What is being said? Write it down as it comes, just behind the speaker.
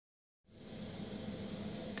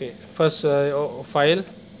Okay, first file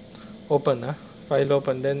open, file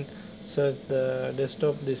open, then search the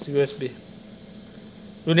desktop, this USB.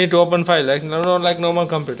 You need to open file like like normal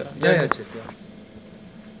computer. Yeah, check. Yeah.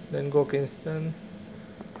 Then go Kingston.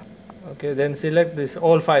 Okay, then select this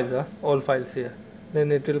all files, all files here.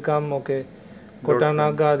 Then it will come. Okay,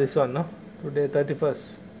 Kotanaga, this one, no? Today 31st.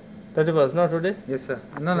 31st, no today? Yes, sir.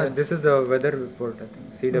 No, this is the weather report, I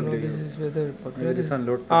think. CW. No, this is weather report. Maybe this one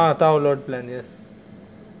load plan. Tau load plan, yes.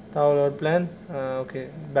 Tau load plan. Okay,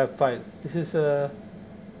 BAP file. This is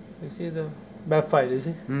you see the BAP file, you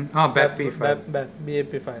see? BAP file.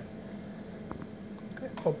 BAP file. Okay,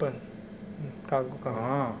 open. Cargo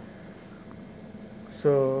come.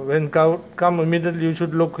 So when come immediately, you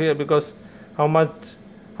should look here because how much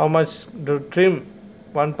the trim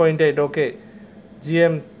 1.8, okay,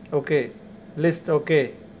 GM, okay, list,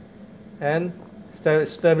 okay, and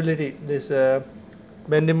stability, this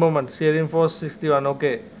bending moment, shearing force 61,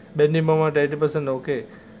 okay, bending moment 80%, okay,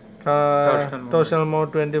 torsional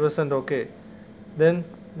mode 20%, okay. Then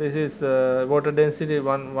this is water density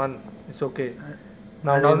 1, it's okay.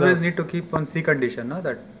 Now and always need to keep on C condition, no?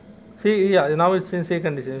 That. See, yeah, now it's in C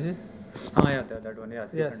condition, you see? Yeah, that one,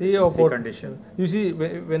 yeah. C or port condition. You see,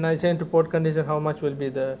 when I change to port condition, how much will be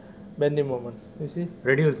the bending moments? You see?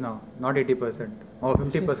 Reduce now, not 80%, or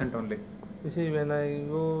 50% only. You see, when I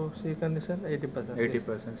go C condition, 80%. 80%.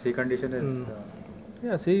 Yes. C condition is.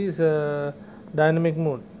 Yeah, C is dynamic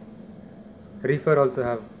mode. Reefer also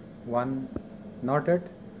have one, not yet.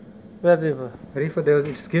 Where reefer? Reefer,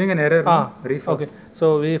 it's giving an error. Reefer. Okay,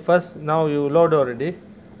 so we first, now you load already.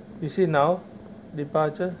 You see now,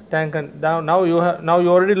 departure, tank and down. Now you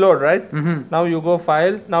already load, right? Now you go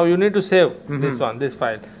file. Now you need to save this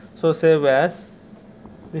file. So save as.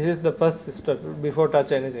 This is the first step before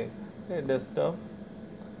touch anything. Okay, desktop.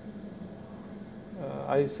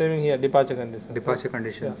 Are you saving here departure conditions? Departure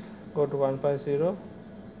conditions. Yeah. Go to 150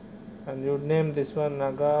 and you name this one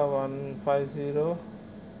Naga 150.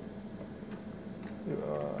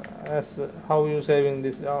 As how you saving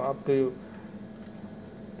this up to you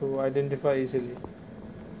to identify easily.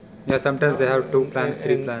 Yeah, sometimes they have 2 plans,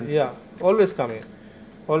 3 plans. Yeah, always coming.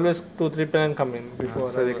 Always 2-3 plans coming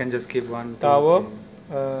before. So we can just keep 1, 2, tower.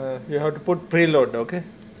 You have to put preload, okay?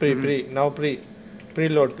 Now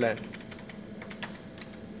preload plan.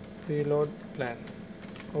 Preload plan.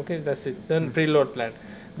 Okay, that's it. Then preload plan.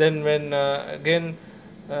 Then when again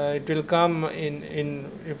it will come in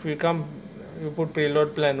if we come, you put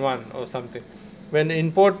preload plan 1 or something. When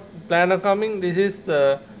import planner coming, this is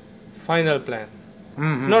the final plan.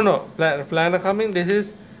 Planner coming, this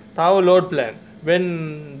is Tau load plan.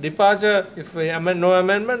 When departure, if we no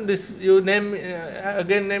amendment, this you name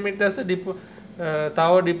again name it as a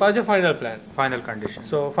Tau departure final plan. Final condition.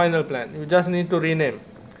 So final plan. You just need to rename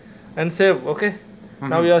and save. Okay.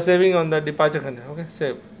 Now you are saving on the departure condition. Okay,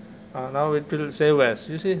 save. Now it will save as.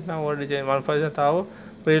 You see now already change 150 Tau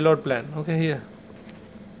preload plan. Okay, here.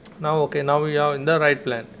 Now okay, now we are in the right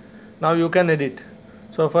plan. Now you can edit.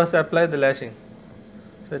 So first apply the lashing.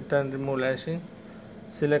 Set and remove lashing.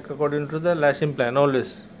 Select according to the lashing plan.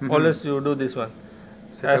 Always you do this one.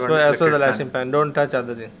 As per the lashing plan. Don't touch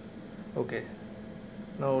other thing. Okay.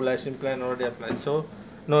 Now lashing plan already applied. So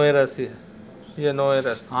no errors here. Here no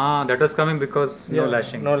errors. That was coming because no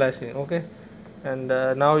lashing. No lashing. Okay. And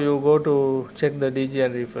now you go to check the DG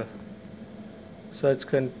and reefer. Search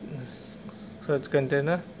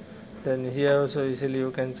container. Then here also easily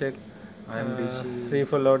you can check IMDG.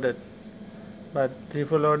 reefer loaded. But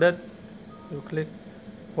reefer loaded, you click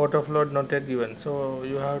port of load not yet given. So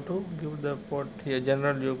you have to give the port here.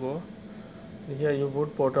 General you go. Here you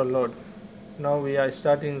put port of load. Now we are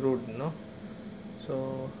starting root, no?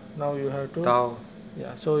 So now you have to. Tau.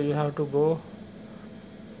 Yeah. So you have to go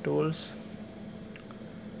tools.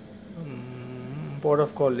 Port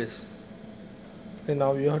of call list. Okay,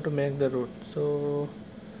 now you have to make the route. So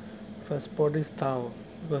first port is Tau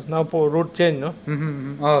because now route change, no?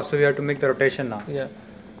 Oh, so we have to make the rotation now. Yeah.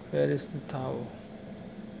 Where is the Tau?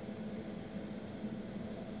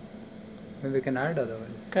 Maybe we can add otherwise.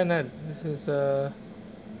 Can add. This is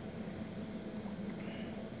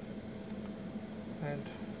and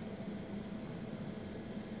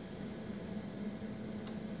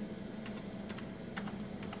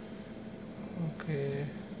okay.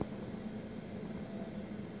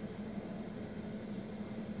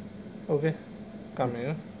 Okay, come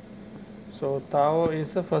here. So Tau is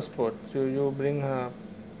the first port. You bring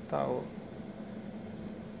Tau.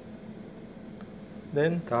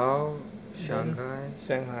 Then Tau,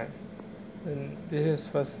 Shanghai. Then this is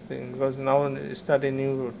first thing because now start a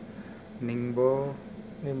new route. Ningbo.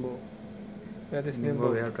 Where is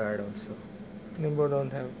Ningbo? We have to add also. Nimbo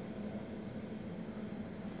don't have.